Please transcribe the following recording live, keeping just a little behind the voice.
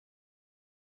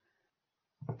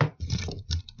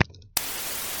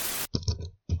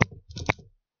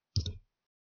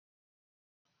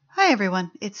Hi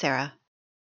everyone, it's Sarah.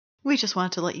 We just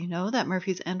wanted to let you know that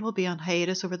Murphy's End will be on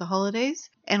hiatus over the holidays,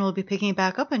 and we'll be picking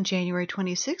back up on January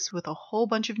 26th with a whole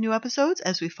bunch of new episodes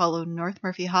as we follow North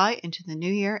Murphy High into the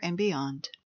new year and beyond.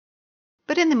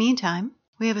 But in the meantime,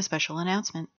 we have a special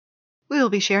announcement. We will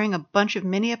be sharing a bunch of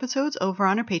mini episodes over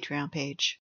on our Patreon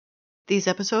page. These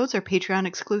episodes are Patreon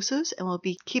exclusives and will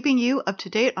be keeping you up to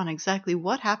date on exactly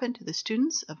what happened to the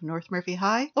students of North Murphy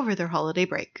High over their holiday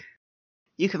break.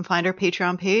 You can find our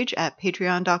Patreon page at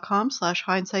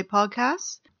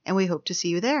patreon.com/hindsightpodcasts, and we hope to see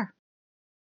you there.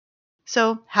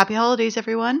 So, happy holidays,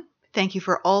 everyone. Thank you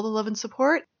for all the love and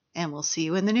support, and we'll see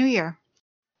you in the new year.